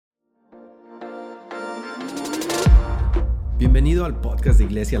Bienvenido al podcast de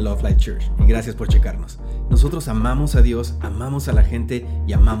Iglesia Love Life Church y gracias por checarnos. Nosotros amamos a Dios, amamos a la gente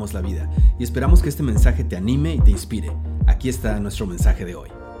y amamos la vida. Y esperamos que este mensaje te anime y te inspire. Aquí está nuestro mensaje de hoy.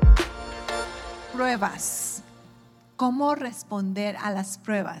 Pruebas. ¿Cómo responder a las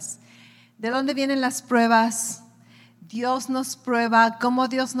pruebas? ¿De dónde vienen las pruebas? Dios nos prueba, cómo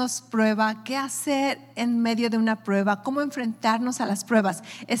Dios nos prueba, qué hacer en medio de una prueba, cómo enfrentarnos a las pruebas.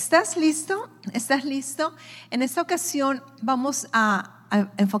 ¿Estás listo? ¿Estás listo? En esta ocasión vamos a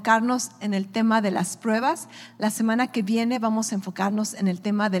enfocarnos en el tema de las pruebas. La semana que viene vamos a enfocarnos en el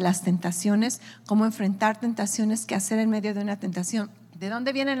tema de las tentaciones, cómo enfrentar tentaciones, qué hacer en medio de una tentación. ¿De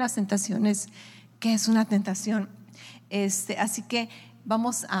dónde vienen las tentaciones? ¿Qué es una tentación? Así que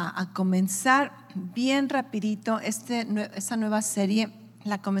vamos a comenzar bien rapidito. Esta nueva serie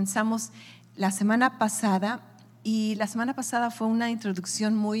la comenzamos la semana pasada y la semana pasada fue una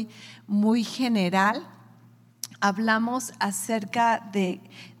introducción muy general. Hablamos acerca de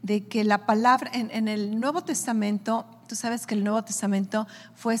que la palabra en el Nuevo Testamento, tú sabes que el Nuevo Testamento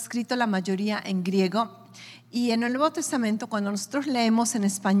fue escrito la mayoría en griego. Y en el Nuevo Testamento, cuando nosotros leemos en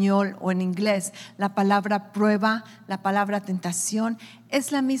español o en inglés la palabra prueba, la palabra tentación,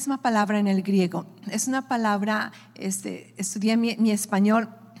 es la misma palabra en el griego. Es una palabra, estudié mi español,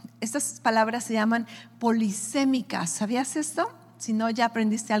 estas palabras se llaman polisémicas. ¿Sabías esto? Si no, ya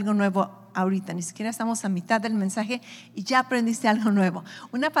aprendiste algo nuevo ahorita. Ni siquiera estamos a mitad del mensaje y ya aprendiste algo nuevo.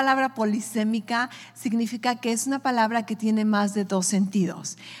 Una palabra polisémica significa que es una palabra que tiene más de dos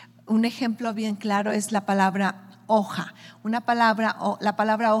sentidos. Un ejemplo bien claro es la palabra hoja. La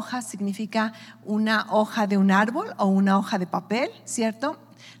palabra hoja significa una hoja de un árbol o una hoja de papel, ¿cierto?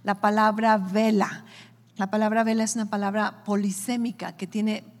 La palabra vela es una palabra polisémica que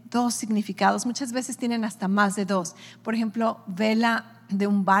tiene dos significados. Muchas veces tienen hasta más de dos. Por ejemplo, vela de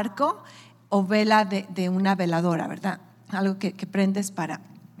un barco o vela de una veladora, ¿verdad? Algo que prendes para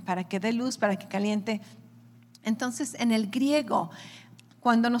que dé luz, para que caliente. Entonces, en el griego,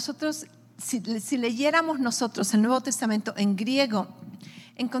 cuando nosotros, si leyéramos nosotros el Nuevo Testamento en griego,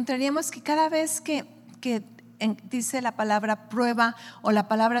 encontraríamos que cada vez que dice la palabra prueba o la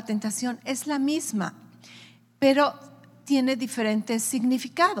palabra tentación es la misma, pero tiene diferentes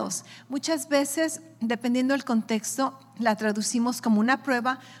significados. Muchas veces, dependiendo del contexto, la traducimos como una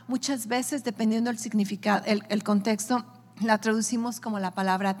prueba. Muchas veces, dependiendo del significado, el contexto, la traducimos como la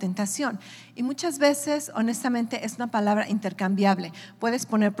palabra tentación. Y muchas veces, honestamente, es una palabra intercambiable. Puedes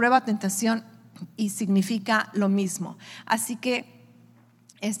poner prueba, tentación y significa lo mismo. Así que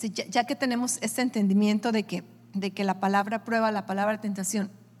ya que tenemos este entendimiento de que la palabra prueba, la palabra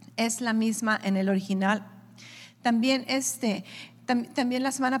tentación es la misma en el original, también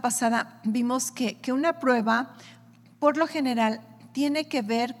la semana pasada vimos que una prueba, por lo general, tiene que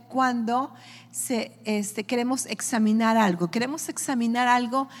ver cuando queremos examinar algo. Queremos examinar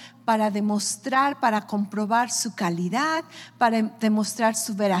algo para demostrar, para comprobar su calidad, para demostrar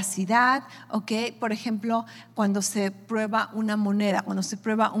su veracidad. ¿Okay? Por ejemplo, cuando se prueba una moneda, cuando se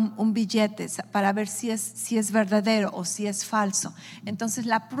prueba un billete, para ver si es verdadero o si es falso. Entonces,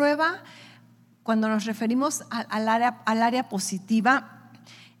 la prueba, cuando nos referimos al área positiva,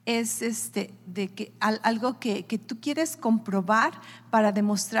 es de que algo que tú quieres comprobar para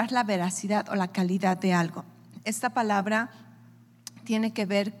demostrar la veracidad o la calidad de algo. Esta palabra tiene que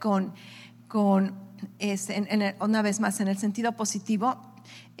ver con una vez más, en el sentido positivo,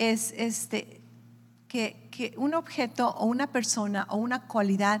 es que un objeto o una persona o una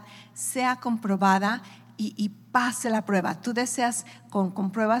cualidad sea comprobada y pase la prueba. Tú deseas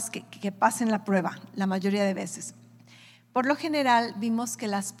con pruebas que pasen la prueba la mayoría de veces. Por lo general vimos que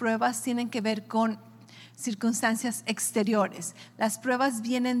las pruebas tienen que ver con circunstancias exteriores. Las pruebas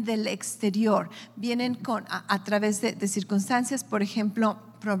vienen del exterior, vienen a través de circunstancias, por ejemplo,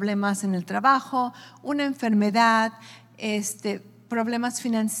 problemas en el trabajo, una enfermedad, problemas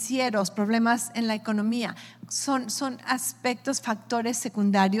financieros, problemas en la economía. Son aspectos, factores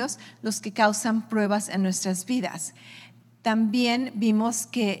secundarios los que causan pruebas en nuestras vidas. También vimos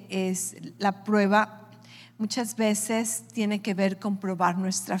que la prueba muchas veces tiene que ver con probar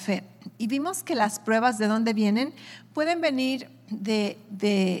nuestra fe. Y vimos que las pruebas, ¿de dónde vienen? Pueden venir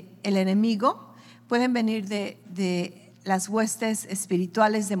de el enemigo, pueden venir de las huestes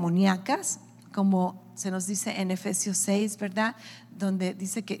espirituales demoníacas, como se nos dice en Efesios 6, ¿verdad? Donde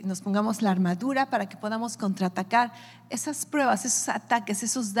dice que nos pongamos la armadura para que podamos contraatacar esas pruebas, esos ataques,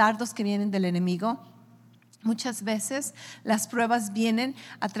 esos dardos que vienen del enemigo. Muchas veces las pruebas vienen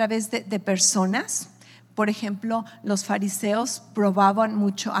a través de personas. Por ejemplo, los fariseos probaban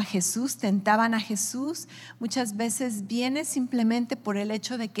mucho a Jesús, tentaban a Jesús. Muchas veces viene simplemente por el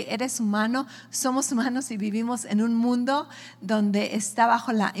hecho de que eres humano, somos humanos y vivimos en un mundo donde está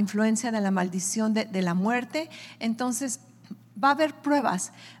bajo la influencia de la maldición de la muerte. Entonces, va a haber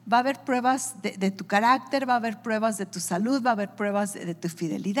pruebas de tu carácter, va a haber pruebas de tu salud, va a haber pruebas de tu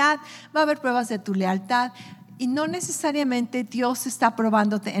fidelidad, va a haber pruebas de tu lealtad. Y no necesariamente Dios está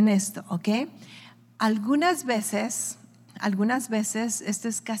probándote en esto, ¿ok? Algunas veces, esto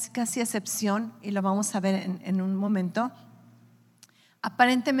es casi excepción y lo vamos a ver en un momento,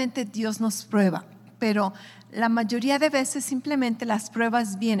 aparentemente Dios nos prueba, pero la mayoría de veces simplemente las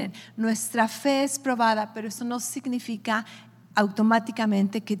pruebas vienen. Nuestra fe es probada, pero eso no significa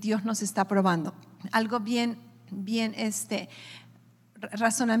automáticamente que Dios nos está probando. Algo bien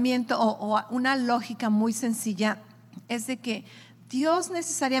razonamiento o una lógica muy sencilla es de que Dios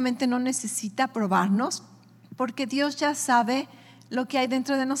necesariamente no necesita probarnos porque Dios ya sabe lo que hay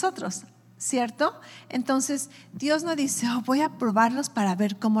dentro de nosotros, ¿cierto? Entonces Dios no dice, voy a probarlos para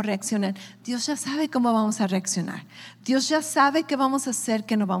ver cómo reaccionan. Dios ya sabe cómo vamos a reaccionar. Dios ya sabe qué vamos a hacer,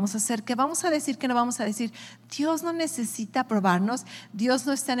 qué no vamos a hacer, qué vamos a decir, qué no vamos a decir. Dios no necesita probarnos. Dios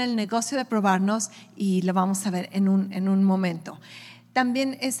no está en el negocio de probarnos y lo vamos a ver en un momento.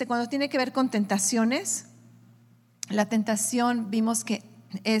 También cuando tiene que ver con tentaciones, la tentación vimos que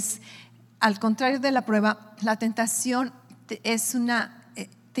es, al contrario de la prueba, la tentación te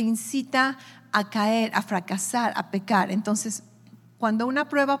incita a caer, a fracasar, a pecar. Entonces, cuando una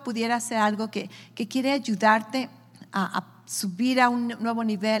prueba pudiera ser algo que quiere ayudarte a subir a un nuevo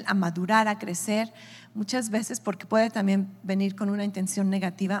nivel, a madurar, a crecer, muchas veces, porque puede también venir con una intención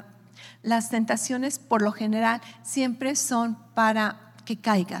negativa, las tentaciones por lo general siempre son para que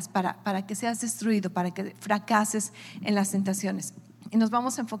caigas, para que seas destruido, para que fracases en las tentaciones. Y nos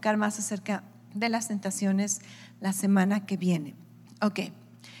vamos a enfocar más acerca de las tentaciones la semana que viene. Ok,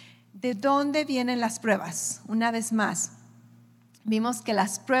 ¿de dónde vienen las pruebas? Una vez más, vimos que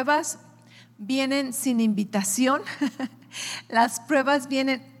las pruebas vienen sin invitación, las pruebas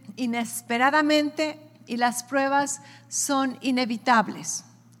vienen inesperadamente y las pruebas son inevitables.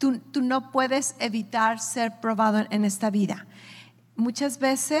 Tú no puedes evitar ser probado en esta vida. Muchas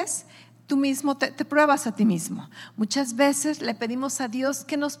veces tú mismo te pruebas a ti mismo. Muchas veces le pedimos a Dios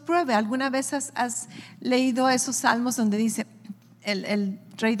que nos pruebe. ¿Alguna vez has leído esos salmos donde dice el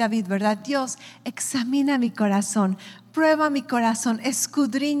rey David, verdad? Dios, examina mi corazón, prueba mi corazón,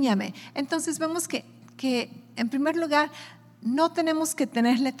 escudriñame. Entonces vemos que en primer lugar no tenemos que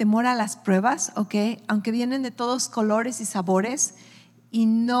tenerle temor a las pruebas, ¿ok? Aunque vienen de todos colores y sabores y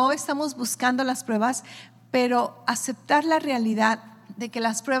no estamos buscando las pruebas, pero aceptar la realidad de que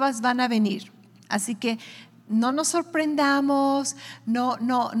las pruebas van a venir. Así que no nos sorprendamos,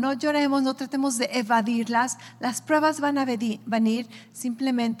 no lloremos, no tratemos de evadirlas. Las pruebas van a venir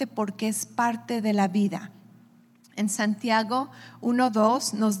simplemente porque es parte de la vida. En Santiago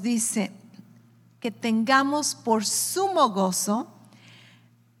 1:2 nos dice que tengamos por sumo gozo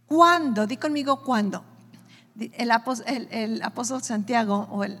cuando, di conmigo cuando. El apóstol Santiago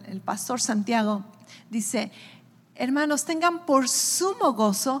o el pastor Santiago dice, hermanos, tengan por sumo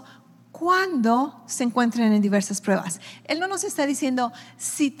gozo cuando se encuentren en diversas pruebas. Él no nos está diciendo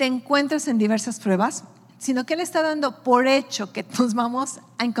si te encuentras en diversas pruebas, sino que Él está dando por hecho que nos vamos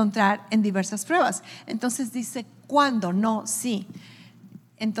a encontrar en diversas pruebas. Entonces dice cuándo, no sí.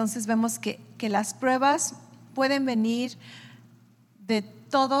 Entonces vemos que las pruebas pueden venir de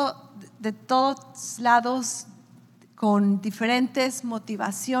todos lados, con diferentes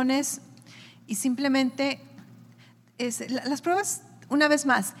motivaciones, y simplemente las pruebas, una vez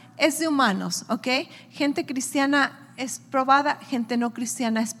más, es de humanos, ¿ok? Gente cristiana es probada, gente no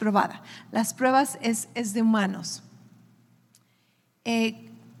cristiana es probada. Las pruebas es de humanos.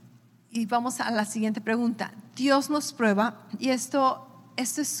 Y vamos a la siguiente pregunta. Dios nos prueba, y esto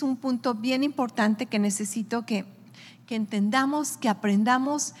es un punto bien importante que necesito que entendamos, que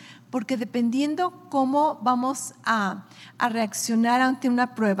aprendamos, porque dependiendo cómo vamos a reaccionar ante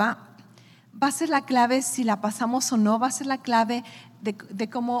una prueba, va a ser la clave si la pasamos o no, va a ser la clave de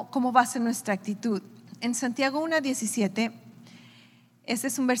cómo va a ser nuestra actitud. En Santiago 1:17, este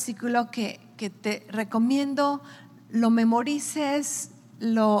es un versículo que te recomiendo, lo memorices,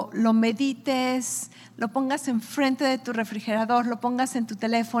 lo medites, lo pongas enfrente de tu refrigerador, lo pongas en tu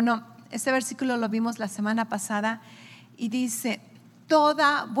teléfono. Este versículo lo vimos la semana pasada y dice: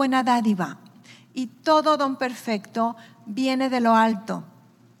 toda buena dádiva y todo don perfecto viene de lo alto,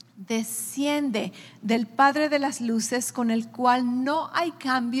 desciende del Padre de las luces, con el cual no hay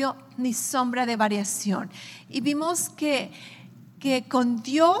cambio ni sombra de variación. Y vimos que con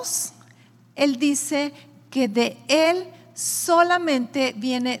Dios Él dice que de Él solamente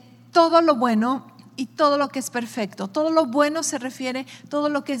viene todo lo bueno y todo lo que es perfecto. Todo lo bueno se refiere a todo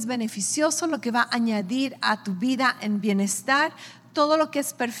lo que es beneficioso, lo que va a añadir a tu vida en bienestar. Todo lo que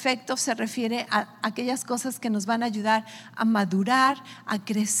es perfecto se refiere a aquellas cosas que nos van a ayudar a madurar, a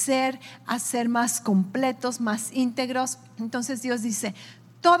crecer, a ser más completos, más íntegros. Entonces Dios dice,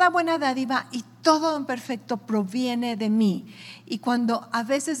 toda buena dádiva y todo don perfecto proviene de mí. Y cuando a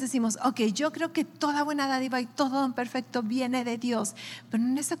veces decimos, ok, yo creo que toda buena dádiva y todo don perfecto viene de Dios, pero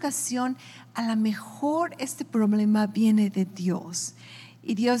en esta ocasión a lo mejor este problema viene de Dios.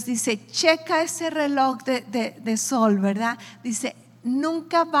 Y Dios dice, checa ese reloj de sol, ¿verdad? Dice,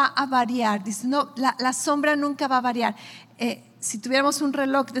 nunca va a variar. Dice, no, la sombra nunca va a variar. Si tuviéramos un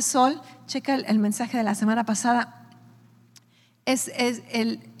reloj de sol, checa el mensaje de la semana pasada,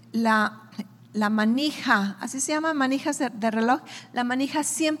 la manija, así se llama, manijas de reloj. La manija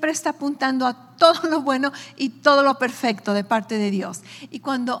siempre está apuntando a todo lo bueno y todo lo perfecto de parte de Dios. Y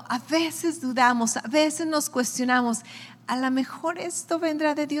cuando a veces dudamos, a veces nos cuestionamos, a lo mejor esto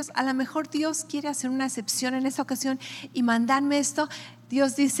vendrá de Dios, a lo mejor Dios quiere hacer una excepción en esta ocasión y mandarme esto.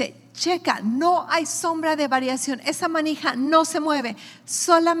 Dios dice, checa, no hay sombra de variación, esa manija no se mueve,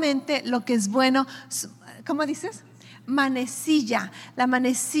 solamente lo que es bueno. ¿Cómo dices? Manecilla, la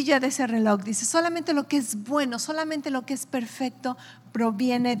manecilla de ese reloj dice, solamente lo que es bueno, solamente lo que es perfecto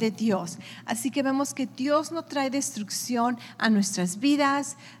proviene de Dios. Así que vemos que Dios no trae destrucción a nuestras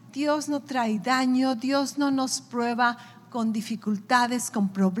vidas, Dios no trae daño, Dios no nos prueba con dificultades, con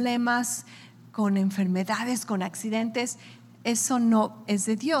problemas, con enfermedades, con accidentes. Eso no es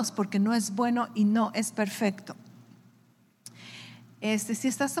de Dios porque no es bueno y no es perfecto. Si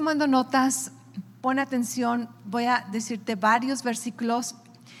estás tomando notas, pon atención, voy a decirte varios versículos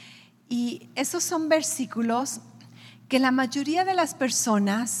y esos son versículos que la mayoría de las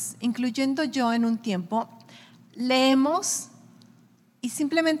personas, incluyendo yo en un tiempo, leemos y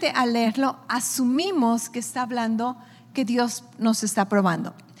simplemente al leerlo asumimos que está hablando que Dios nos está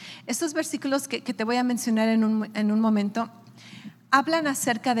probando. Estos versículos que te voy a mencionar en un momento hablan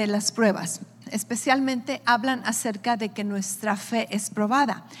acerca de las pruebas. Especialmente hablan acerca de que nuestra fe es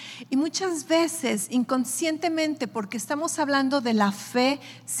probada. Y muchas veces, inconscientemente, porque estamos hablando de la fe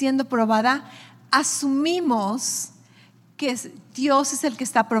siendo probada, asumimos que Dios es el que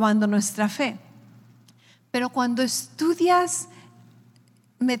está probando nuestra fe. Pero cuando estudias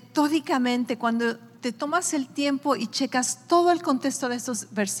metódicamente, cuando te tomas el tiempo y checas todo el contexto de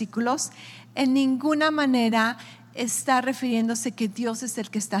estos versículos, en ninguna manera está refiriéndose que Dios es el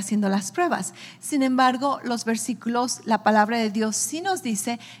que está haciendo las pruebas. Sin embargo, los versículos, la palabra de Dios sí nos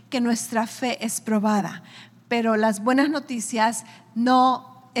dice que nuestra fe es probada, pero las buenas noticias,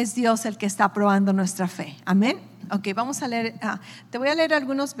 no es Dios el que está probando nuestra fe. Amén. Ok, vamos a leer, te voy a leer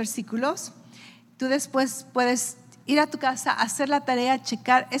algunos versículos. Tú después puedes ir a tu casa, hacer la tarea,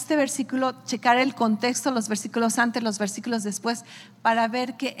 checar este versículo, checar el contexto, los versículos antes, los versículos después, para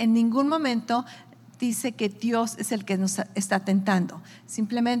ver que en ningún momento dice que Dios es el que nos está tentando.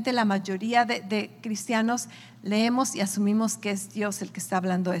 Simplemente la mayoría de cristianos leemos y asumimos que es Dios el que está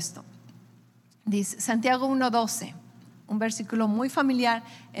hablando esto. Dice Santiago 1:12, un versículo muy familiar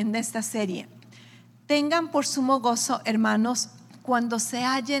en esta serie. Tengan por sumo gozo, hermanos, cuando se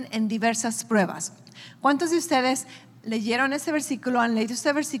hallen en diversas pruebas. ¿Cuántos de ustedes leyeron este versículo, han leído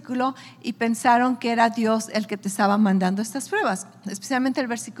este versículo y pensaron que era Dios el que te estaba mandando estas pruebas? Especialmente el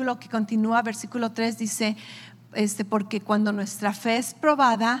versículo que continúa, versículo 3 dice, porque cuando nuestra fe es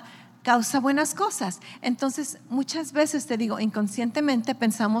probada, causa buenas cosas. Entonces, muchas veces, te digo, inconscientemente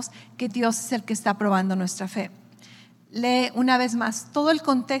pensamos que Dios es el que está probando nuestra fe. Lee una vez más todo el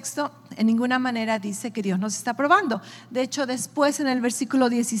contexto, en ninguna manera dice que Dios nos está probando. De hecho, después en el versículo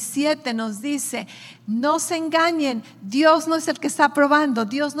 17 nos dice, no se engañen, Dios no es el que está probando,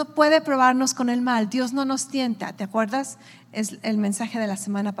 Dios no puede probarnos con el mal, Dios no nos tienta. ¿Te acuerdas? Es el mensaje de la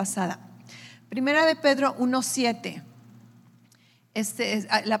semana pasada. Primera de Pedro 1:7.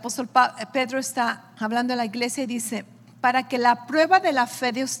 El apóstol Pedro está hablando a la iglesia y dice, para que la prueba de la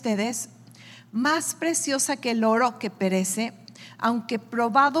fe de ustedes, más preciosa que el oro que perece, aunque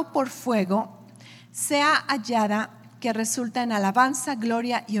probado por fuego, sea hallada, que resulta en alabanza,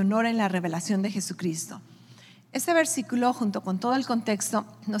 gloria y honor en la revelación de Jesucristo. Este versículo, junto con todo el contexto,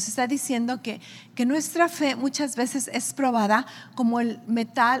 nos está diciendo que nuestra fe muchas veces es probada como el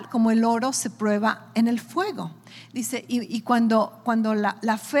metal, como el oro se prueba en el fuego. Dice, y cuando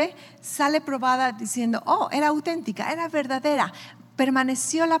la fe sale probada diciendo, oh, era auténtica, era verdadera,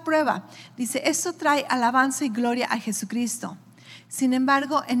 permaneció la prueba. Dice, esto trae alabanza y gloria a Jesucristo. Sin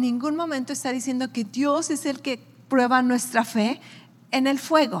embargo, en ningún momento está diciendo que Dios es el que prueba nuestra fe en el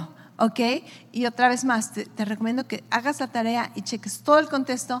fuego. ¿ok? Y otra vez más, te recomiendo que hagas la tarea y cheques todo el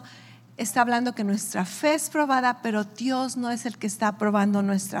contexto. Está hablando que nuestra fe es probada, pero Dios no es el que está probando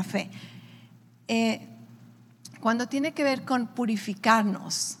nuestra fe. Cuando tiene que ver con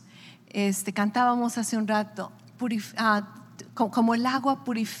purificarnos, cantábamos hace un rato, como el agua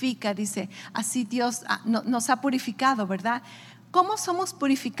purifica, dice, así Dios nos ha purificado, ¿verdad? ¿Cómo somos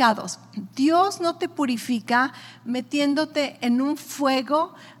purificados? Dios no te purifica metiéndote en un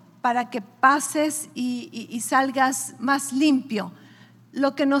fuego para que pases y salgas más limpio.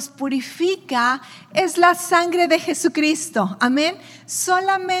 Lo que nos purifica es la sangre de Jesucristo. Amén.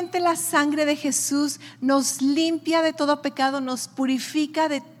 Solamente la sangre de Jesús nos limpia de todo pecado, nos purifica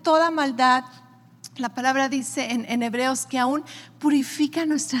de toda maldad. La palabra dice en Hebreos que aún purifica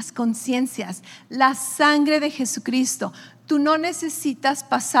nuestras conciencias. La sangre de Jesucristo. Tú no necesitas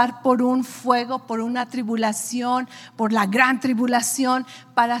pasar por un fuego, por una tribulación, por la gran tribulación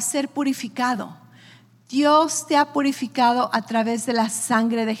para ser purificado. Dios te ha purificado a través de la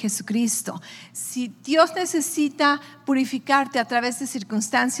sangre de Jesucristo. Si Dios necesita purificarte a través de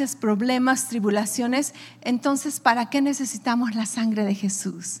circunstancias, problemas, tribulaciones, entonces ¿para qué necesitamos la sangre de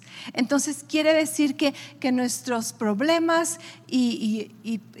Jesús? Entonces quiere decir que nuestros problemas y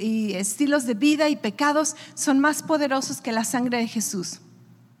estilos de vida y pecados son más poderosos que la sangre de Jesús.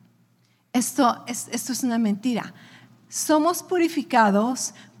 Esto es una mentira. Somos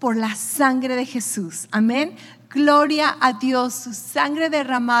purificados por la sangre de Jesús. Amén. Gloria a Dios. Su sangre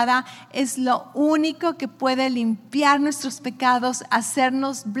derramada es lo único que puede limpiar nuestros pecados,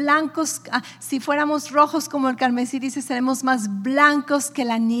 hacernos blancos. Si fuéramos rojos como el carmesí, dice, seremos más blancos que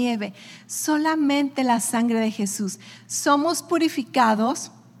la nieve. Solamente la sangre de Jesús. Somos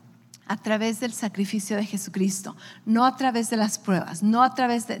purificados a través del sacrificio de Jesucristo, no a través de las pruebas, no a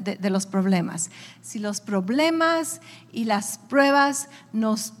través de los problemas. Si los problemas y las pruebas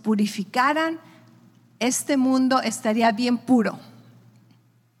nos purificaran, este mundo estaría bien puro.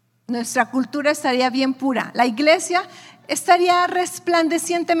 Nuestra cultura estaría bien pura. La iglesia estaría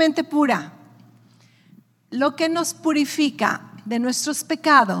resplandecientemente pura. Lo que nos purifica de nuestros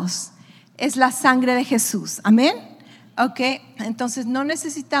pecados es la sangre de Jesús. Amén. Ok, entonces no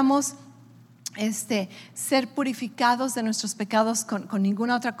necesitamos ser purificados de nuestros pecados con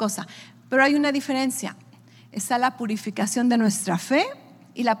ninguna otra cosa. Pero hay una diferencia. Está la purificación de nuestra fe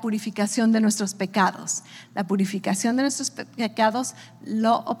y la purificación de nuestros pecados. La purificación de nuestros pecados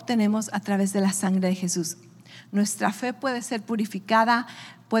lo obtenemos a través de la sangre de Jesús. Nuestra fe puede ser purificada,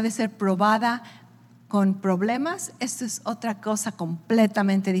 puede ser probada con problemas. Esto es otra cosa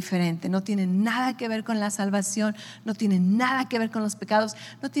completamente diferente. No tiene nada que ver con la salvación, no tiene nada que ver con los pecados,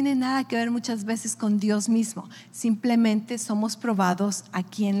 no tiene nada que ver muchas veces con Dios mismo. Simplemente somos probados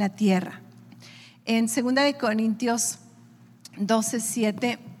aquí en la tierra. En 2 Corintios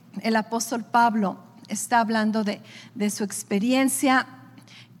 12:7, el apóstol Pablo está hablando de su experiencia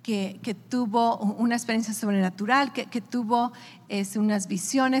que tuvo, una experiencia sobrenatural, que tuvo unas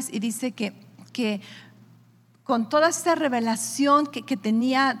visiones, y dice que con toda esta revelación que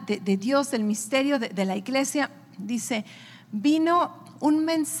tenía de Dios, del misterio de la iglesia, dice, vino un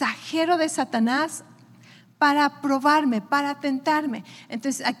mensajero de Satanás para probarme, para tentarme.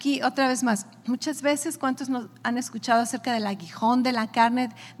 Entonces aquí otra vez más, muchas veces, ¿cuántos nos han escuchado acerca del aguijón de la carne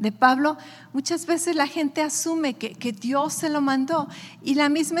de Pablo? Muchas veces la gente asume que Dios se lo mandó, y la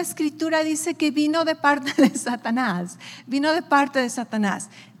misma escritura dice que vino de parte de Satanás, vino de parte de Satanás.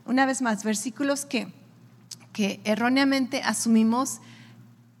 Una vez más, versículos que erróneamente asumimos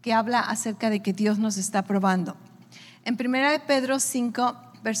que habla acerca de que Dios nos está probando. En 1 Pedro 5,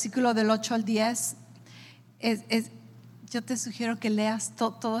 versículo del 8 al 10, yo te sugiero que leas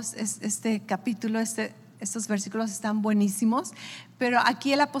todo este capítulo. Estos versículos están buenísimos, pero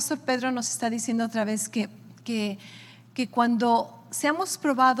aquí el apóstol Pedro nos está diciendo otra vez que cuando seamos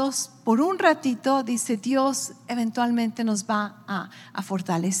probados por un ratito, dice, Dios eventualmente nos va a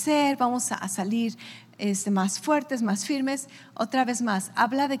fortalecer, vamos a salir más fuertes, más firmes. Otra vez más,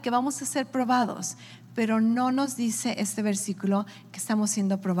 habla de que vamos a ser probados, pero no nos dice este versículo que estamos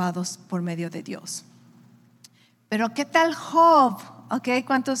siendo probados por medio de Dios. Pero ¿qué tal Job? Okay,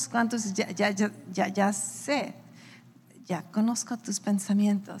 ¿cuántos ya sé? Ya conozco tus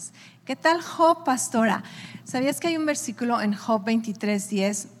pensamientos. ¿Qué tal Job, pastora? ¿Sabías que hay un versículo en Job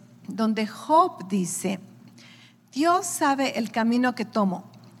 23:10 donde Job dice, Dios sabe el camino que tomo,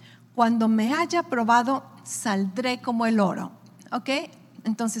 cuando me haya probado saldré como el oro? ¿Ok?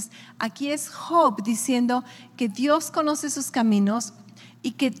 Entonces aquí es Job diciendo que Dios conoce sus caminos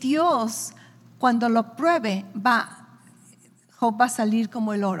y que Dios, cuando lo pruebe, Job va a salir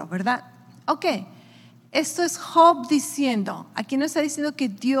como el oro, ¿verdad? Ok. Esto es Job diciendo. Aquí no está diciendo que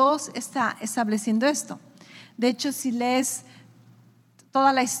Dios está estableciendo esto. De hecho, si lees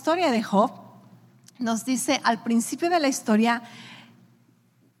toda la historia de Job, nos dice al principio de la historia,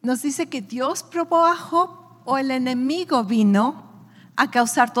 nos dice que Dios probó a Job o el enemigo vino a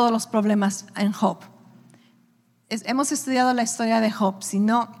causar todos los problemas en Job. Hemos estudiado la historia de Job. Si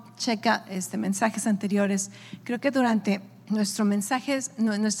no, checa mensajes anteriores. Creo que durante nuestra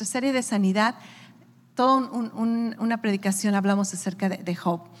serie de sanidad, toda una predicación hablamos acerca de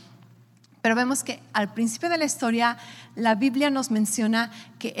Job. Pero vemos que al principio de la historia la Biblia nos menciona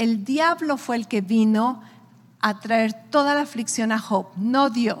que el diablo fue el que vino a traer toda la aflicción a Job, no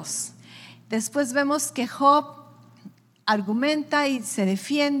Dios. Después vemos que Job argumenta y se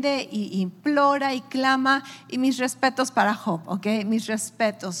defiende y implora y clama, y mis respetos para Job, ¿ok? Mis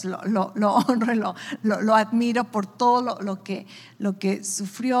respetos, lo honro, lo admiro por todo lo que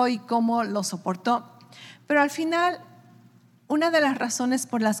sufrió y cómo lo soportó. Pero al final, una de las razones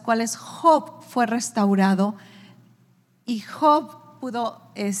por las cuales Job fue restaurado y Job pudo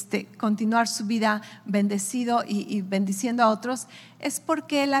continuar su vida bendecido y bendiciendo a otros es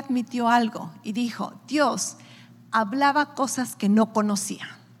porque él admitió algo y dijo: Dios hablaba cosas que no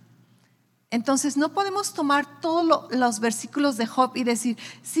conocía. Entonces no podemos tomar todos los versículos de Job y decir,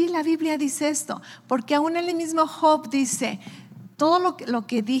 sí, la Biblia dice esto, porque aún el mismo Job dice, todo lo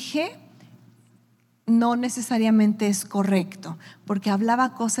que dije no necesariamente es correcto, porque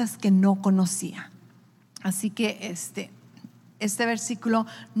hablaba cosas que no conocía. Así que este versículo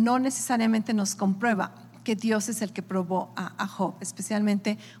no necesariamente nos comprueba que Dios es el que probó a Job,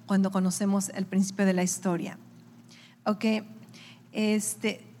 especialmente cuando conocemos el principio de la historia. Okay.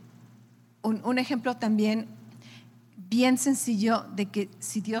 Un ejemplo también bien sencillo de que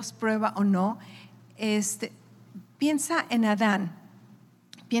si Dios prueba o no, piensa en Adán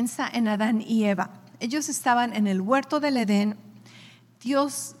y Eva. Ellos estaban en el huerto del Edén.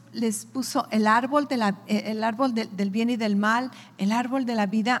 Dios les puso el árbol del bien y del mal, el árbol de la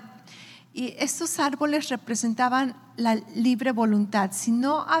vida, y estos árboles representaban la libre voluntad. Si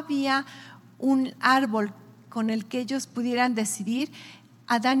no había un árbol con el que ellos pudieran decidir,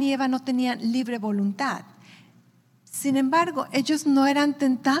 Adán y Eva no tenían libre voluntad. Sin embargo, ellos no eran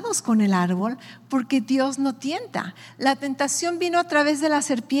tentados con el árbol porque Dios no tienta. La tentación vino a través de la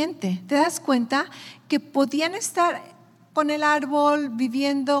serpiente. ¿Te das cuenta que podían estar con el árbol,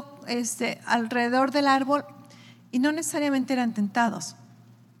 viviendo alrededor del árbol y no necesariamente eran tentados?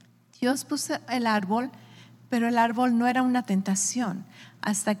 Dios puso el árbol, pero el árbol no era una tentación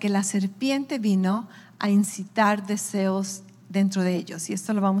hasta que la serpiente vino a incitar deseos dentro de ellos, y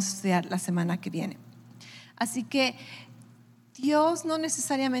esto lo vamos a estudiar la semana que viene. Así que Dios no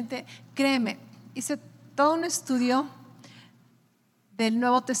necesariamente, créeme, hice todo un estudio del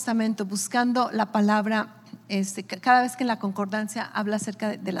Nuevo Testamento buscando la palabra, cada vez que en la concordancia habla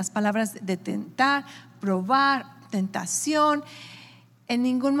acerca de las palabras de tentar, probar, tentación, en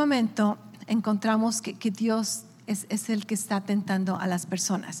ningún momento encontramos que Dios es el que está tentando a las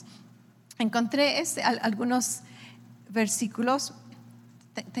personas. Encontré algunos versículos,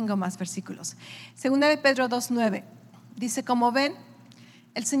 tengo más versículos. Segunda de Pedro 2:9 dice: como ven,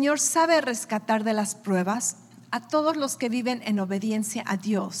 el Señor sabe rescatar de las pruebas a todos los que viven en obediencia a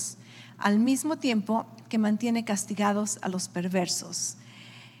Dios, al mismo tiempo que mantiene castigados a los perversos.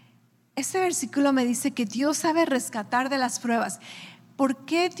 Este versículo me dice que Dios sabe rescatar de las pruebas. ¿Por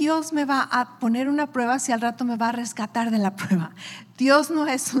qué Dios me va a poner una prueba si al rato me va a rescatar de la prueba? Dios no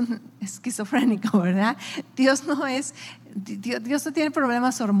es un esquizofrénico, ¿verdad? Dios no tiene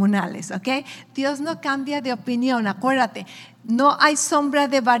problemas hormonales, ¿ok? Dios no cambia de opinión, acuérdate, no hay sombra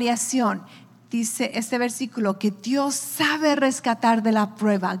de variación. Dice este versículo que Dios sabe rescatar de la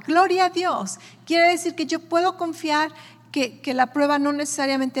prueba. Gloria a Dios. Quiere decir que yo puedo confiar que la prueba no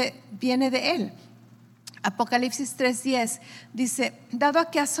necesariamente viene de Él. Apocalipsis 3:10 dice: dado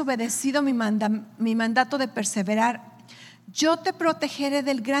a que has obedecido mi mandato de perseverar, yo te protegeré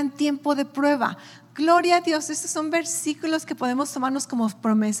del gran tiempo de prueba. Gloria a Dios. Estos son versículos que podemos tomarnos como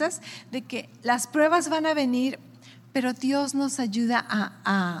promesas de que las pruebas van a venir, pero Dios nos ayuda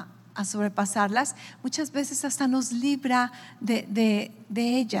a sobrepasarlas. Muchas veces hasta nos libra de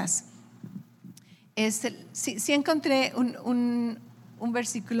ellas. Sí encontré un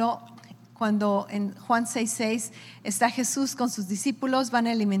versículo cuando en Juan 6:6 está Jesús con sus discípulos, van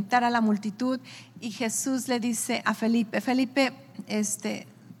a alimentar a la multitud y Jesús le dice a Felipe,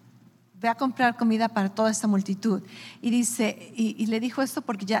 ve a comprar comida para toda esta multitud. Y dice, y le dijo esto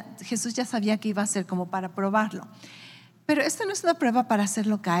porque Jesús ya sabía que iba a ser como para probarlo. Pero esto no es una prueba para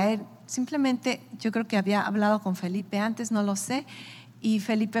hacerlo caer. Simplemente yo creo que había hablado con Felipe antes, no lo sé. Y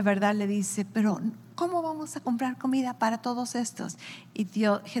Felipe, ¿verdad? Le dice, pero ¿cómo vamos a comprar comida para todos estos? Y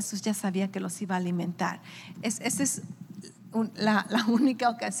Jesús ya sabía que los iba a alimentar. Esa es la única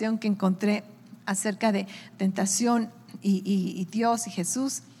ocasión que encontré acerca de tentación y Dios y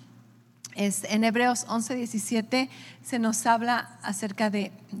Jesús. En Hebreos 11:17 se nos habla acerca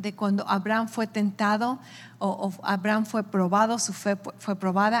de cuando Abraham fue tentado o Abraham fue probado, su fe fue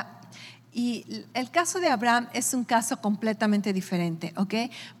probada. Y el caso de Abraham es un caso completamente diferente, ¿ok?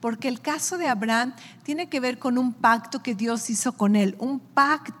 Porque el caso de Abraham tiene que ver con un pacto que Dios hizo con él, un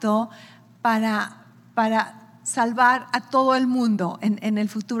pacto para salvar a todo el mundo en el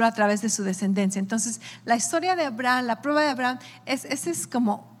futuro a través de su descendencia. Entonces, la historia de Abraham, la prueba de Abraham,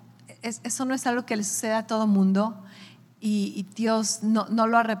 eso no es algo que le suceda a todo mundo, y Dios no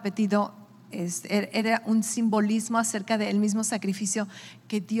lo ha repetido. Era un simbolismo acerca del mismo sacrificio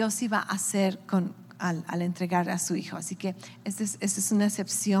que Dios iba a hacer al entregar a su hijo. Así que esta es una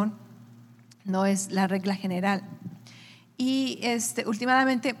excepción, no es la regla general. Y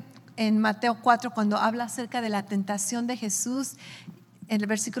últimamente en Mateo 4, cuando habla acerca de la tentación de Jesús, el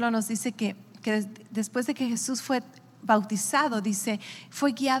versículo nos dice que después de que Jesús fue bautizado, dice,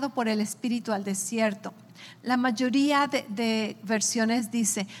 fue guiado por el Espíritu al desierto. La mayoría de versiones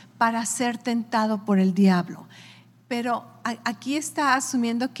dice para ser tentado por el diablo, pero aquí está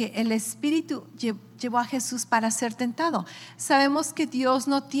asumiendo que el Espíritu llevó a Jesús para ser tentado. Sabemos que Dios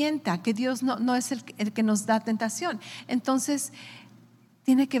no tienta, que Dios no es el que nos da tentación. Entonces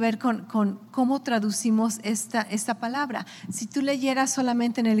tiene que ver con cómo traducimos esta palabra. Si tú leyeras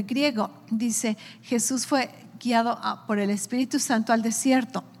solamente en el griego, dice Jesús fue guiado por el Espíritu Santo al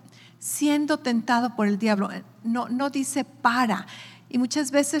desierto, siendo tentado por el diablo. No dice para. Y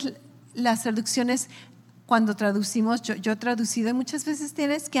muchas veces las traducciones, cuando traducimos, yo he traducido, y muchas veces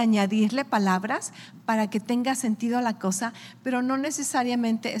tienes que añadirle palabras para que tenga sentido la cosa, pero no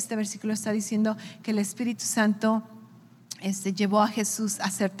necesariamente este versículo está diciendo que el Espíritu Santo llevó a Jesús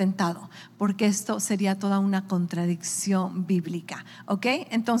a ser tentado, porque esto sería toda una contradicción bíblica, ¿ok?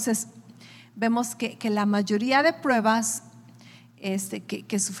 Entonces vemos que la mayoría de pruebas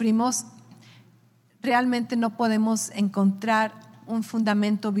que sufrimos, realmente no podemos encontrar un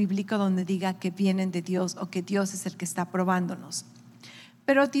fundamento bíblico donde diga que vienen de Dios o que Dios es el que está probándonos.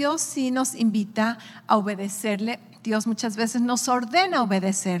 Pero Dios sí nos invita a obedecerle. Dios muchas veces nos ordena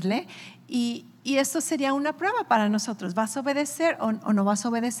obedecerle, y esto sería una prueba para nosotros. ¿Vas a obedecer o no vas a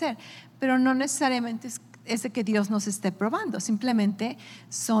obedecer? Pero no necesariamente es de que Dios nos esté probando, simplemente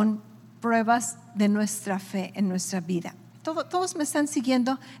son pruebas de nuestra fe en nuestra vida. Todos me están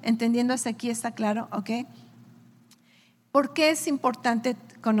siguiendo, entendiendo hasta aquí, ¿está claro? ¿Ok? ¿Por qué es importante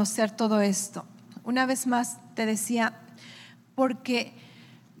conocer todo esto? Una vez más te decía, porque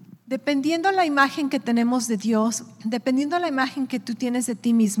dependiendo la imagen que tenemos de Dios, dependiendo la imagen que tú tienes de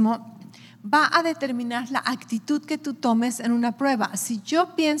ti mismo, va a determinar la actitud que tú tomes en una prueba. Si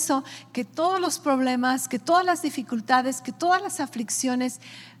yo pienso que todos los problemas, que todas las dificultades, que todas las aflicciones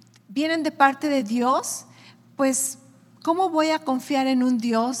vienen de parte de Dios, pues ¿cómo voy a confiar en un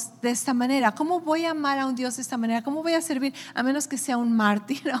Dios de esta manera? ¿Cómo voy a amar a un Dios de esta manera? ¿Cómo voy a servir? A menos que sea un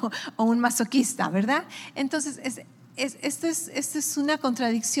mártir o un masoquista, ¿verdad? Entonces, esto es una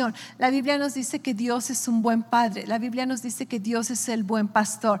contradicción. La Biblia nos dice que Dios es un buen padre. La Biblia nos dice que Dios es el buen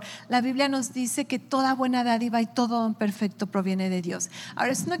pastor. La Biblia nos dice que toda buena dádiva y todo don perfecto proviene de Dios.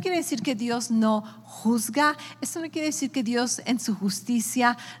 Ahora, eso no quiere decir que Dios no juzga. Esto no quiere decir que Dios en su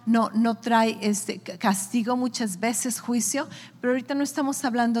justicia no trae castigo, muchas veces juicio. Pero ahorita no estamos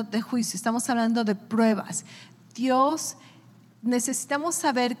hablando de juicio, estamos hablando de pruebas. Dios, necesitamos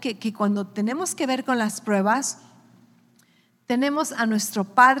saber que cuando tenemos que ver con las pruebas, tenemos a nuestro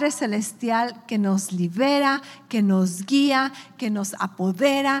Padre Celestial que nos libera, que nos guía, que nos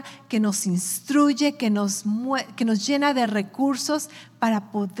apodera, que nos instruye, que nos llena de recursos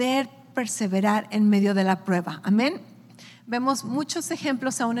para poder perseverar en medio de la prueba. Amén. Vemos muchos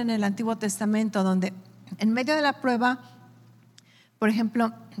ejemplos aún en el Antiguo Testamento donde en medio de la prueba, por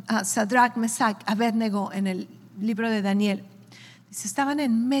ejemplo, Sadrach, Mesach, Abednego en el libro de Daniel, estaban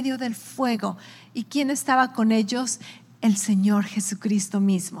en medio del fuego. ¿Y quién estaba con ellos? El Señor Jesucristo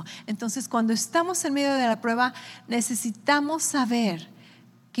mismo. Entonces, cuando estamos en medio de la prueba, necesitamos saber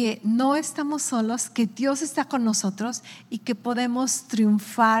que no estamos solos, que Dios está con nosotros y que podemos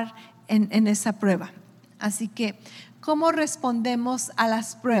triunfar en esa prueba. Así que, ¿cómo respondemos a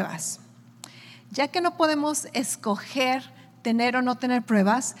las pruebas? Ya que no podemos escoger tener o no tener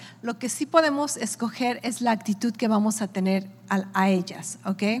pruebas, lo que sí podemos escoger es la actitud que vamos a tener a ellas,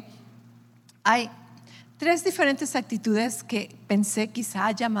 ¿ok? Hay 3 diferentes actitudes que pensé, quizá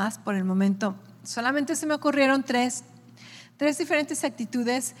haya más por el momento. Solamente se me ocurrieron 3 diferentes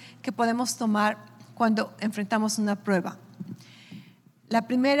actitudes que podemos tomar cuando enfrentamos una prueba. La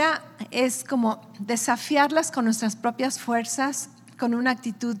primera es como desafiarlas con nuestras propias fuerzas, con una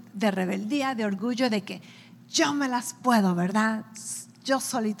actitud de rebeldía, de orgullo, de que yo me las puedo, ¿verdad? Yo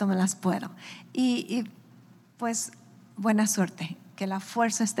solito me las puedo. Y pues buena suerte, que la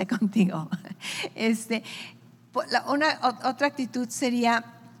fuerza esté contigo. Otra actitud sería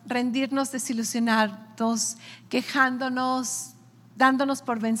rendirnos, desilusionarnos, quejándonos, dándonos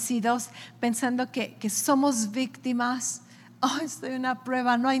por vencidos, pensando que somos víctimas. Estoy en una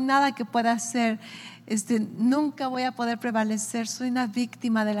prueba, no hay nada que pueda hacer, nunca voy a poder prevalecer, soy una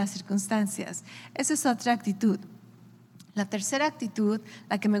víctima de las circunstancias. Esa es otra actitud. La tercera actitud,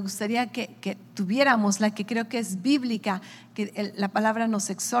 la que me gustaría que tuviéramos, la que creo que es bíblica, que la palabra nos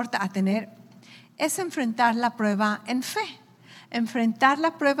exhorta a tener, es enfrentar la prueba en fe. Enfrentar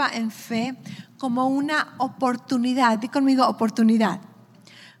la prueba en fe como una oportunidad, di conmigo oportunidad,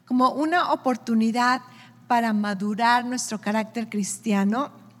 como una oportunidad para madurar nuestro carácter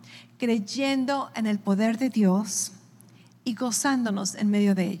cristiano, creyendo en el poder de Dios y gozándonos en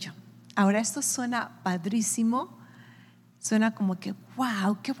medio de ello. Ahora, esto suena padrísimo, suena como que,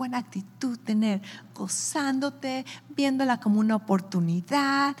 wow, qué buena actitud tener, gozándote, viéndola como una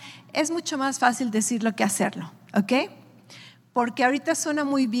oportunidad. Es mucho más fácil decirlo que hacerlo, ¿ok? Porque ahorita suena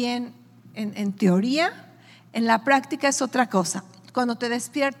muy bien en teoría, en la práctica es otra cosa. Cuando te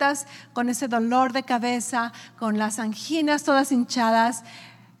despiertas con ese dolor de cabeza, con las anginas todas hinchadas,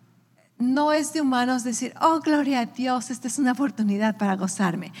 no es de humanos decir, gloria a Dios, esta es una oportunidad para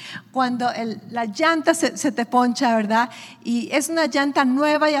gozarme. Cuando la llanta se te poncha, ¿verdad? Y es una llanta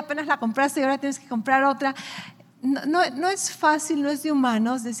nueva y apenas la compraste y ahora tienes que comprar otra. No es fácil, no es de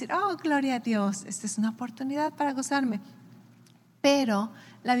humanos decir, gloria a Dios, esta es una oportunidad para gozarme. Pero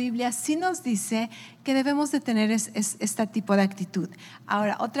la Biblia sí nos dice que debemos de tener este tipo de actitud.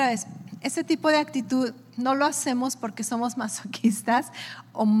 Ahora, otra vez, ese tipo de actitud no lo hacemos porque somos masoquistas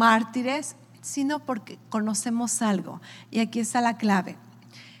o mártires, sino porque conocemos algo. Y aquí está la clave.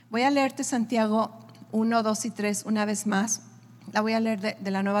 Voy a leerte Santiago 1, 2 y 3 una vez más. La voy a leer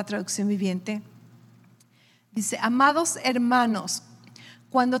de la Nueva Traducción Viviente. Dice, amados hermanos,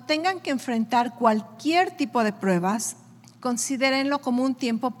 cuando tengan que enfrentar cualquier tipo de pruebas, considérenlo como un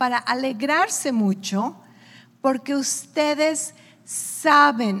tiempo para alegrarse mucho, porque ustedes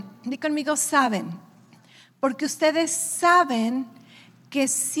saben, di conmigo saben, porque ustedes saben que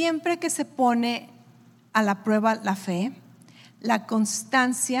siempre que se pone a la prueba la fe, la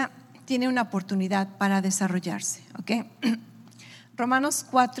constancia tiene una oportunidad para desarrollarse, ¿ok? Romanos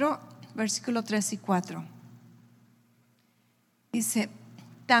 4, versículo 3 y 4. Dice,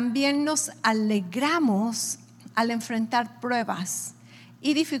 también nos alegramos al enfrentar pruebas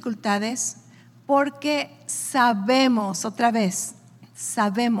y dificultades porque sabemos, otra vez,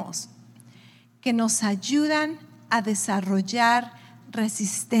 sabemos que nos ayudan a desarrollar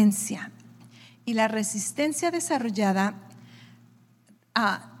resistencia. Y la resistencia desarrollada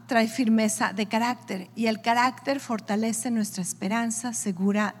trae firmeza de carácter y el carácter fortalece nuestra esperanza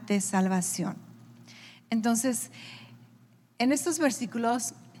segura de salvación. Entonces, en estos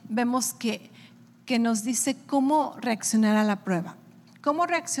versículos vemos que nos dice cómo reaccionar a la prueba. ¿Cómo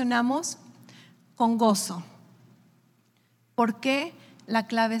reaccionamos? Con gozo. ¿Por qué? La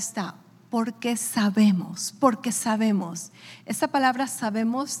clave está, porque sabemos. Esta palabra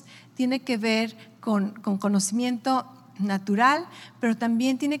sabemos tiene que ver con conocimiento natural, pero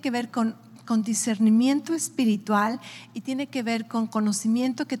también tiene que ver con discernimiento espiritual y tiene que ver con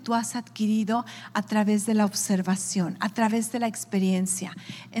conocimiento que tú has adquirido a través de la observación, a través de la experiencia.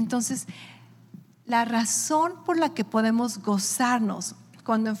 Entonces, la razón por la que podemos gozarnos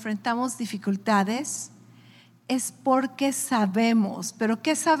cuando enfrentamos dificultades es porque sabemos. ¿Pero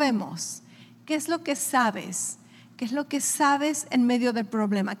qué sabemos? ¿Qué es lo que sabes? ¿Qué es lo que sabes en medio del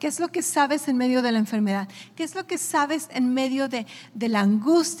problema? ¿Qué es lo que sabes en medio de la enfermedad? ¿Qué es lo que sabes en medio de la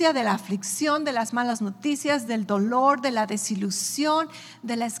angustia, de la aflicción, de las malas noticias, del dolor, de la desilusión,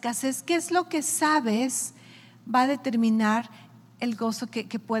 de la escasez? ¿Qué es lo que sabes? Va a determinar el gozo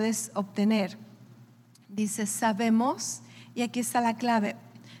que puedes obtener. Dice, sabemos, y aquí está la clave,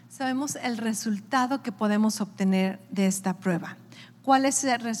 sabemos el resultado que podemos obtener de esta prueba. ¿Cuál es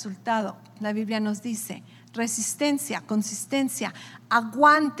el resultado? La Biblia nos dice, resistencia, consistencia,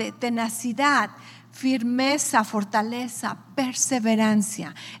 aguante, tenacidad, firmeza, fortaleza,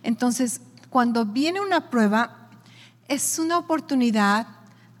 perseverancia. Entonces, cuando viene una prueba, es una oportunidad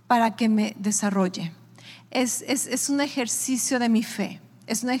para que me desarrolle. Es un ejercicio de mi fe.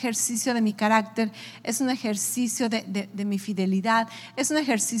 Es un ejercicio de mi carácter, es un ejercicio de mi fidelidad, es un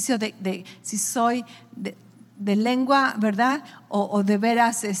ejercicio de si soy de lengua, ¿verdad? O de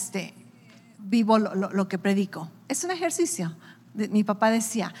veras vivo lo que predico. Es un ejercicio. Mi papá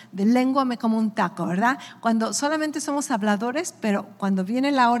decía, de lengua me como un taco, ¿verdad? Cuando solamente somos habladores, pero cuando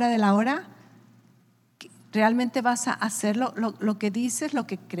viene la hora de la hora, realmente vas a hacer lo que dices, lo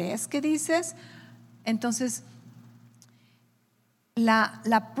que crees que dices. Entonces,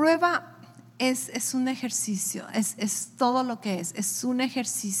 la prueba es un ejercicio, es todo lo que es un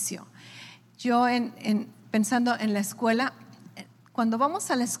ejercicio. Yo pensando en la escuela, cuando vamos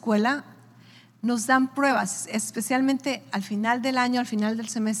a la escuela, nos dan pruebas, especialmente al final del año, al final del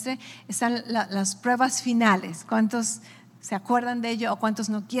semestre, están las pruebas finales. ¿Cuántos se acuerdan de ello o cuántos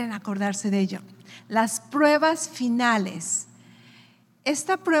no quieren acordarse de ello? Las pruebas finales.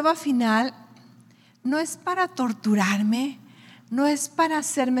 Esta prueba final no es para torturarme, no es para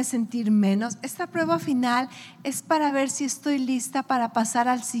hacerme sentir menos. Esta prueba final es para ver si estoy lista para pasar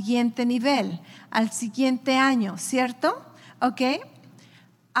al siguiente nivel, al siguiente año, ¿cierto? ¿Ok?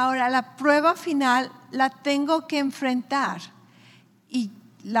 Ahora, la prueba final la tengo que enfrentar y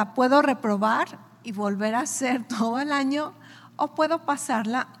la puedo reprobar y volver a hacer todo el año, o puedo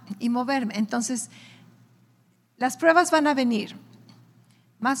pasarla y moverme. Entonces, las pruebas van a venir.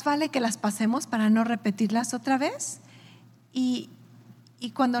 Más vale que las pasemos para no repetirlas otra vez. Y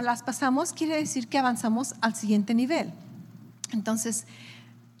cuando las pasamos, quiere decir que avanzamos al siguiente nivel. Entonces,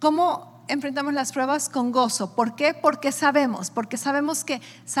 ¿cómo enfrentamos las pruebas? Con gozo. ¿Por qué? Porque sabemos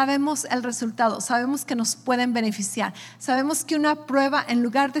el resultado, sabemos que nos pueden beneficiar, sabemos que una prueba, en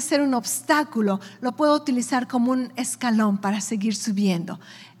lugar de ser un obstáculo, lo puedo utilizar como un escalón para seguir subiendo,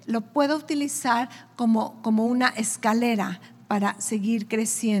 lo puedo utilizar como una escalera para seguir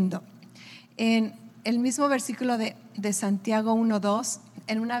creciendo. En el mismo versículo de Santiago 1:2,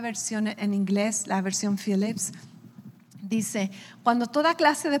 en una versión en inglés, la versión Phillips, dice: cuando toda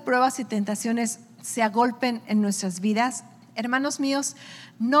clase de pruebas y tentaciones se agolpen en nuestras vidas, hermanos míos,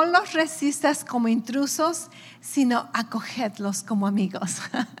 no los resistas como intrusos, sino acogedlos como amigos.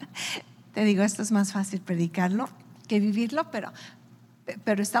 Te digo, esto es más fácil predicarlo que vivirlo, pero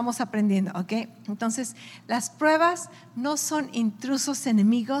estamos aprendiendo, ¿ok? Entonces, las pruebas no son intrusos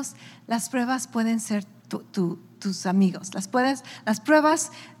enemigos, las pruebas pueden ser tus amigos. Las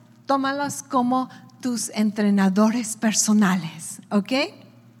pruebas, tómalas como tus entrenadores personales, ¿ok?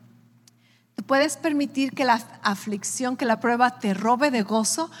 Tú puedes permitir que la aflicción, que la prueba te robe de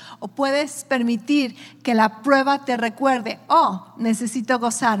gozo, o puedes permitir que la prueba te recuerde: oh, necesito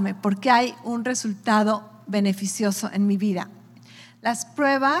gozarme porque hay un resultado beneficioso en mi vida. Las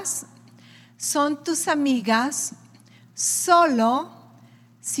pruebas son tus amigas solo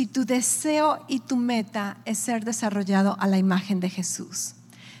si tu deseo y tu meta es ser desarrollado a la imagen de Jesús.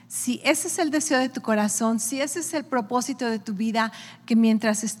 Si ese es el deseo de tu corazón, si ese es el propósito de tu vida, que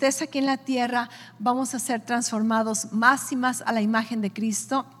mientras estés aquí en la tierra vamos a ser transformados más y más a la imagen de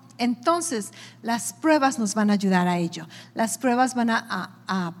Cristo, entonces las pruebas nos van a ayudar a ello. Las pruebas van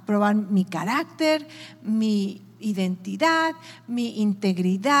a probar mi carácter, mi identidad, mi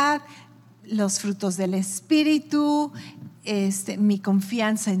integridad, los frutos del Espíritu, mi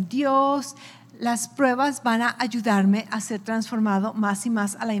confianza en Dios. Las pruebas van a ayudarme a ser transformado más y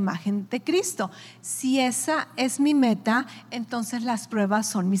más a la imagen de Cristo. Si esa es mi meta, entonces las pruebas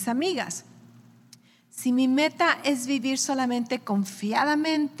son mis amigas. Si mi meta es vivir solamente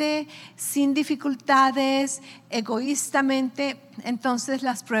confiadamente, sin dificultades, egoístamente, entonces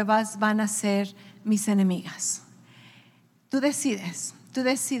las pruebas van a ser mis enemigas. Tú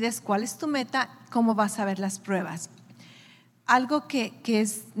decides cuál es tu meta, cómo vas a ver las pruebas. Algo que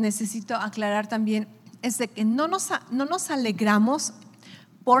necesito aclarar también es de que no nos alegramos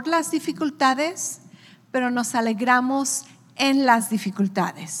por las dificultades, pero nos alegramos en las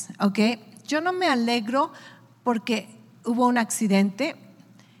dificultades, ¿ok? Yo no me alegro porque hubo un accidente.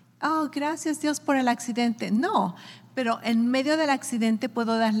 Oh, gracias Dios por el accidente. No, pero en medio del accidente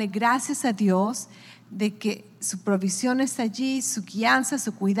puedo darle gracias a Dios de que su provisión está allí, su guianza,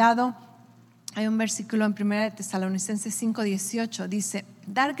 su cuidado. Hay un versículo en 1 Tesalonicenses 5:18, dice: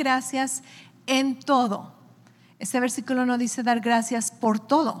 dar gracias en todo. Este versículo no dice dar gracias por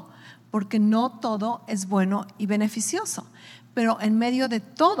todo, porque no todo es bueno y beneficioso, pero en medio de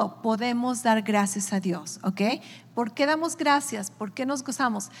todo podemos dar gracias a Dios, ¿ok? ¿Por qué damos gracias? ¿Por qué nos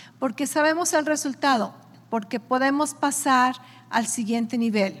gozamos? Porque sabemos el resultado, porque podemos pasar al siguiente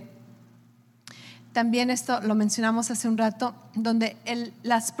nivel. También esto lo mencionamos hace un rato, donde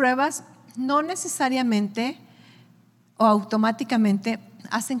las pruebas no necesariamente o automáticamente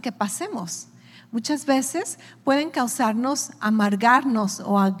hacen que pasemos. Muchas veces pueden causarnos amargarnos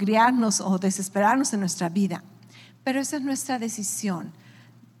o agriarnos o desesperarnos en nuestra vida, pero esa es nuestra decisión.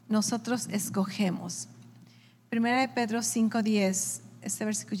 Nosotros escogemos. 1 Pedro 5:10 este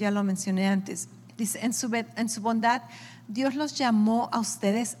versículo ya lo mencioné antes. Dice, en su bondad, Dios los llamó a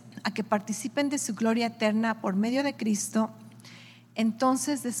ustedes a que participen de su gloria eterna por medio de Cristo.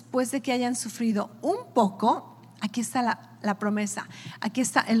 Entonces, después de que hayan sufrido un poco, aquí está la promesa, aquí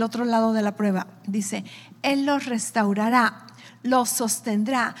está el otro lado de la prueba. Dice, Él los restaurará, los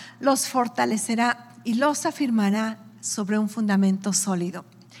sostendrá, los fortalecerá y los afirmará sobre un fundamento sólido.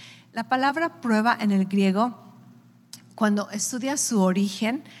 La palabra prueba en el griego, cuando estudias su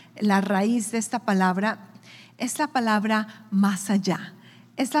origen, la raíz de esta palabra es la palabra más allá,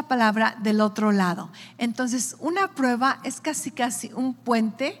 es la palabra del otro lado. Entonces, una prueba es casi un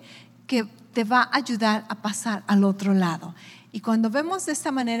puente que te va a ayudar a pasar al otro lado. Y cuando vemos de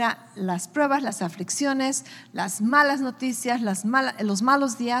esta manera las pruebas, las aflicciones, las malas noticias, los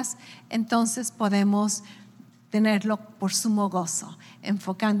malos días, entonces podemos tenerlo por sumo gozo,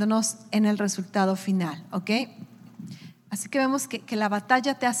 enfocándonos en el resultado final, ¿ok? Así que vemos que la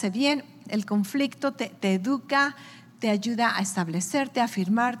batalla te hace bien, el conflicto te educa, te ayuda a establecerte, a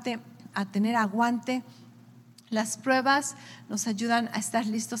afirmarte, a tener aguante. Las pruebas nos ayudan a estar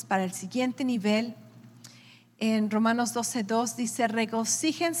listos para el siguiente nivel. En Romanos 12:2 dice,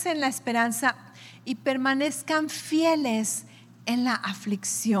 regocíjense en la esperanza y permanezcan fieles en la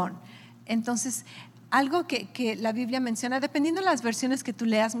aflicción. Entonces, algo que la Biblia menciona, dependiendo de las versiones que tú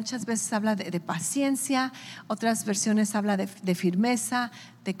leas, muchas veces habla de paciencia, otras versiones habla de firmeza,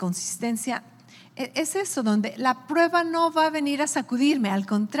 de consistencia. Es eso, donde la prueba no va a venir a sacudirme, al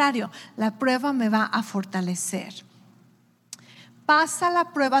contrario, la prueba me va a fortalecer. Pasa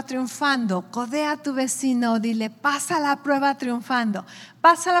la prueba triunfando. Codea a tu vecino, dile, pasa la prueba triunfando.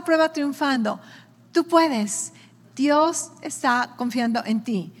 Pasa la prueba triunfando. Tú puedes. Dios está confiando en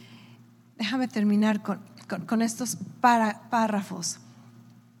ti. Déjame terminar con estos párrafos.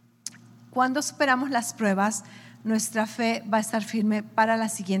 Cuando superamos las pruebas, nuestra fe va a estar firme para la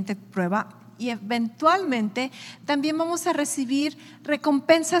siguiente prueba y eventualmente también vamos a recibir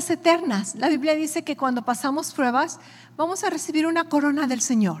recompensas eternas. La Biblia dice que cuando pasamos pruebas vamos a recibir una corona del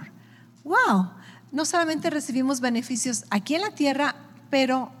Señor. ¡Wow! No solamente recibimos beneficios aquí en la tierra,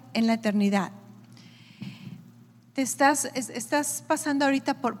 pero en la eternidad. Estás pasando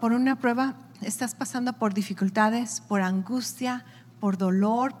ahorita por una prueba, estás pasando por dificultades, por angustia, por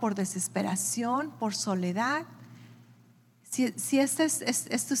dolor, por desesperación, por soledad. Si esta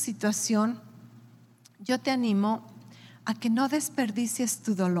es tu situación, yo te animo a que no desperdicies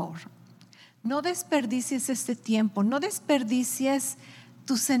tu dolor, no desperdicies este tiempo, no desperdicies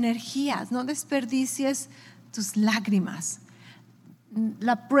tus energías, no desperdicies tus lágrimas.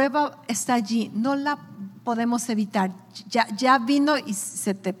 La prueba está allí, no la podemos evitar. Ya vino y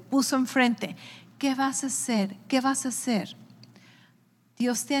se te puso enfrente. ¿Qué vas a hacer? ¿Qué vas a hacer?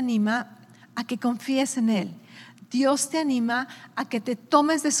 Dios te anima a que confíes en Él. Dios te anima a que te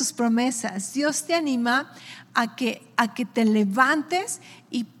tomes de sus promesas. Dios te anima a que te levantes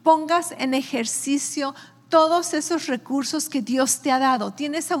y pongas en ejercicio todos esos recursos que Dios te ha dado.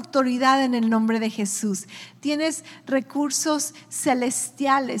 Tienes autoridad en el nombre de Jesús. Tienes recursos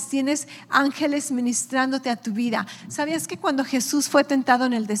celestiales. Tienes ángeles ministrándote a tu vida. ¿Sabías que cuando Jesús fue tentado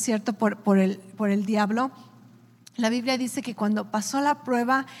en el desierto por el diablo? La Biblia dice que cuando pasó la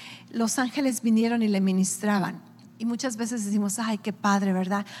prueba, los ángeles vinieron y le ministraban. Y muchas veces decimos, ay, qué padre,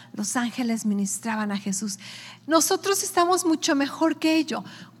 ¿verdad? Los ángeles ministraban a Jesús. Nosotros estamos mucho mejor que ello.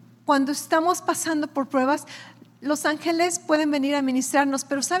 Cuando estamos pasando por pruebas, los ángeles pueden venir a ministrarnos,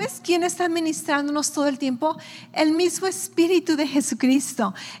 pero ¿sabes quién está ministrándonos todo el tiempo? El mismo Espíritu de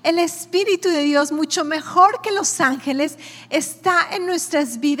Jesucristo. El Espíritu de Dios, mucho mejor que los ángeles, está en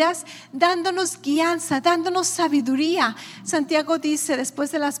nuestras vidas dándonos guianza, dándonos sabiduría. Santiago dice,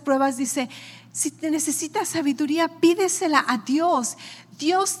 después de las pruebas, dice, si te necesitas sabiduría, pídesela a Dios.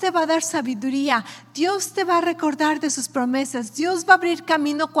 Dios te va a dar sabiduría. Dios te va a recordar de sus promesas. Dios va a abrir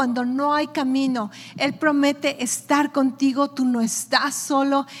camino cuando no hay camino. Él promete estar contigo. Tú no estás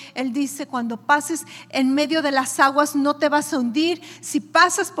solo. Él dice, cuando pases en medio de las aguas no te vas a hundir. Si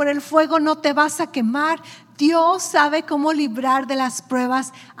pasas por el fuego no te vas a quemar. Dios sabe cómo librar de las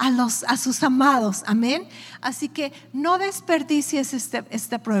pruebas a sus amados. Amén. Así que no desperdicies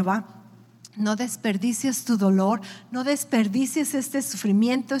esta prueba. No desperdicies tu dolor, no desperdicies este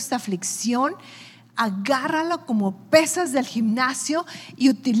sufrimiento, esta aflicción. agárralo como pesas del gimnasio y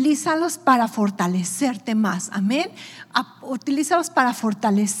utilízalos para fortalecerte más. Amén. Utilízalos para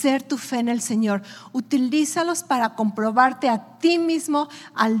fortalecer tu fe en el Señor. Utilízalos para comprobarte a ti mismo,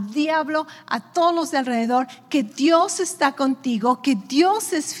 al diablo, a todos los de alrededor, que Dios está contigo, que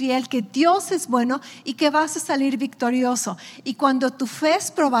Dios es fiel, que Dios es bueno y que vas a salir victorioso. Y cuando tu fe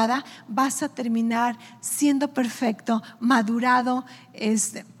es probada, vas a terminar siendo perfecto, madurado,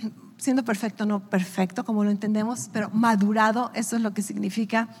 siendo perfecto, no perfecto como lo entendemos, pero madurado, eso es lo que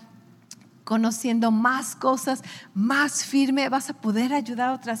significa, conociendo más cosas, más firme, vas a poder ayudar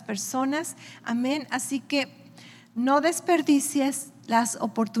a otras personas. Amén. Así que no desperdicies las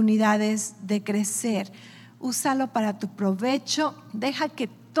oportunidades de crecer. Úsalo para tu provecho. Deja que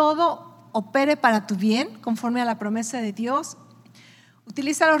todo opere para tu bien, conforme a la promesa de Dios.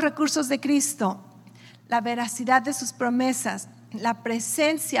 Utiliza los recursos de Cristo, la veracidad de sus promesas, la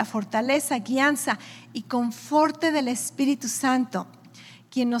presencia, fortaleza, guianza y conforte del Espíritu Santo,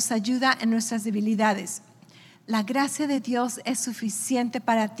 quien nos ayuda en nuestras debilidades. La gracia de Dios es suficiente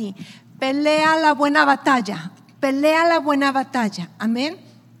para ti. Pelea la buena batalla. Pelea la buena batalla. Amén.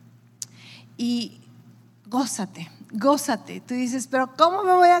 Y gózate. Tú dices, pero ¿cómo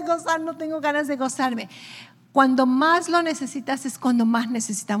me voy a gozar? No tengo ganas de gozarme. Cuando más lo necesitas es cuando más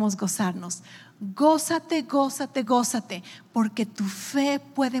necesitamos gozarnos. Gózate, porque tu fe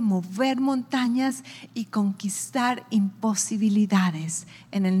puede mover montañas y conquistar imposibilidades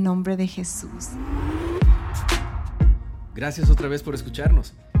en el nombre de Jesús. Gracias otra vez por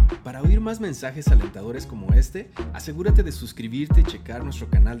escucharnos. Para oír más mensajes alentadores como este, asegúrate de suscribirte y checar nuestro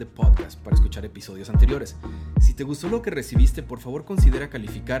canal de podcast para escuchar episodios anteriores. Si te gustó lo que recibiste, por favor considera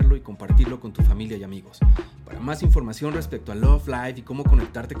calificarlo y compartirlo con tu familia y amigos. Para más información respecto a Love Life y cómo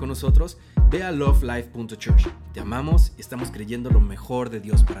conectarte con nosotros, ve a lovelife.church. Te amamos y estamos creyendo lo mejor de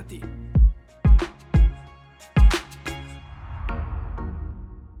Dios para ti.